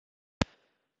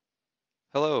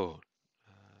Hello.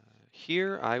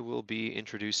 Here I will be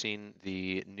introducing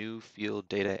the new Field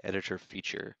Data Editor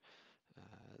feature.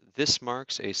 This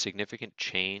marks a significant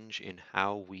change in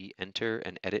how we enter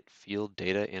and edit field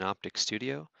data in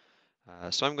OpticStudio.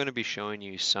 So I'm going to be showing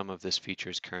you some of this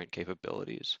feature's current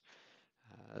capabilities.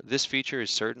 This feature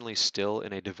is certainly still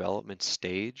in a development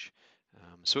stage,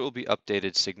 so it will be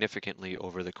updated significantly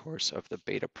over the course of the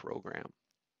beta program.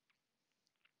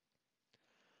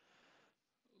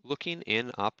 Looking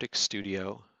in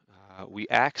OpticStudio, we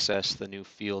access the new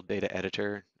Field Data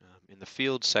Editor in the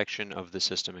Field section of the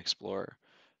System Explorer.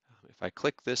 If I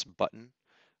click this button,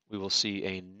 we will see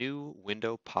a new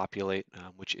window populate,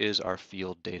 which is our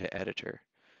Field Data Editor.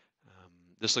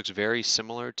 This looks very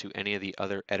similar to any of the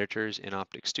other editors in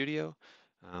OpticStudio.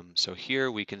 So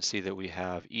here we can see that we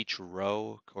have each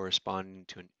row corresponding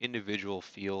to an individual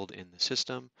field in the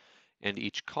system, and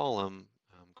each column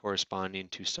corresponding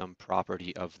to some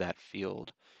property of that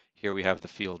field. Here we have the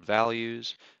field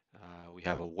values, we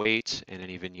have a weight, and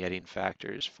any vignetting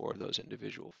factors for those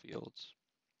individual fields.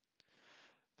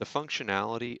 The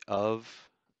functionality of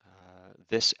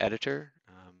this editor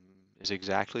is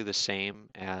exactly the same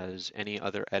as any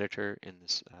other editor in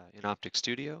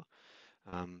OpticStudio.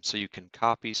 So you can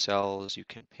copy cells, you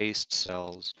can paste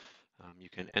cells, you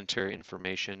can enter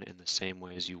information in the same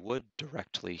way as you would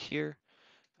directly here.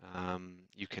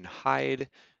 You can hide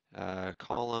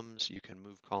columns, you can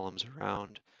move columns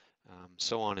around,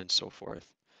 so on and so forth.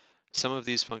 Some of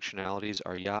these functionalities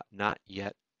are not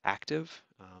yet active,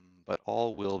 but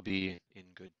all will be in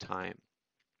good time.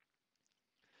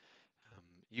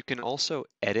 You can also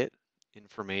edit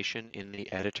information in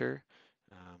the editor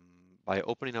by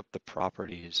opening up the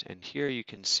properties. And here you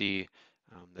can see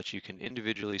that you can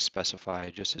individually specify,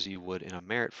 just as you would in a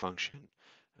merit function,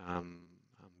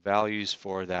 values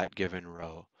for that given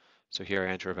row. So here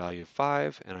I enter a value of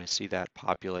 5, and I see that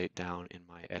populate down in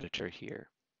my editor here.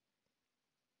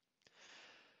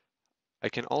 I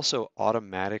can also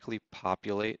automatically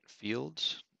populate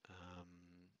fields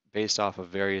based off of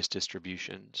various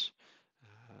distributions.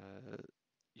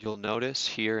 You'll notice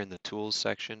here in the Tools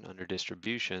section under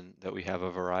Distribution that we have a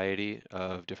variety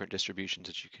of different distributions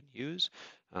that you can use.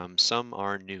 Some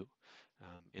are new.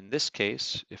 In this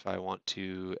case, if I want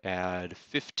to add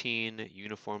 15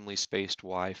 uniformly spaced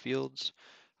Y fields,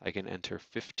 I can enter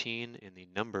 15 in the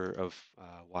number of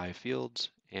Y fields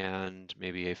and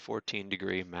maybe a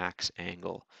 14-degree max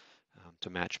angle to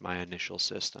match my initial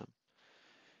system.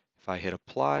 If I hit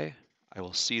Apply, I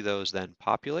will see those then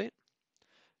populate.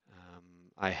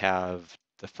 I have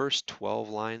the first 12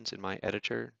 lines in my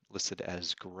editor listed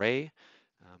as gray.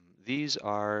 These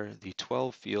are the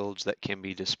 12 fields that can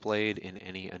be displayed in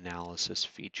any analysis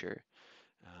feature.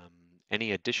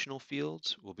 Any additional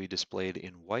fields will be displayed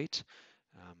in white.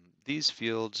 These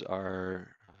fields are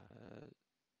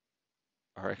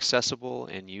accessible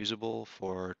and usable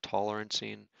for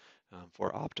tolerancing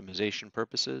for optimization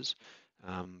purposes,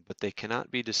 but they cannot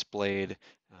be displayed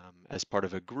as part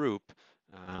of a group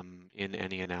in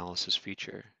any analysis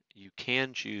feature. You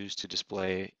can choose to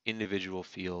display individual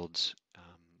fields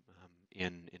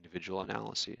in individual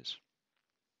analyses.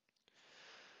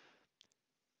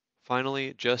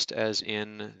 Finally, just as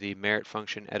in the merit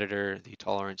function editor, the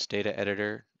tolerance data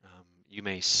editor, you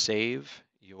may save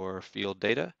your field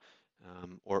data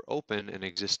or open an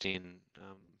existing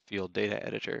field data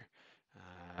editor.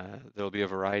 There will be a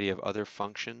variety of other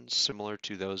functions similar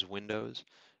to those windows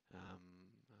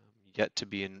yet to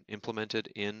be implemented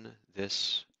in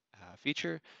this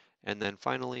feature. And then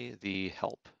finally, the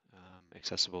help,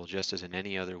 accessible just as in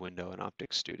any other window in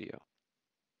OpticStudio.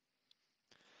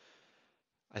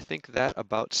 I think that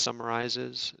about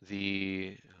summarizes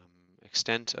the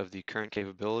extent of the current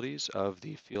capabilities of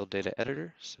the Field Data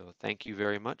Editor. So thank you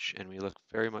very much, and we look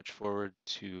very much forward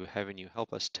to having you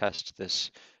help us test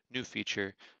this new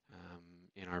feature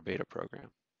in our beta program.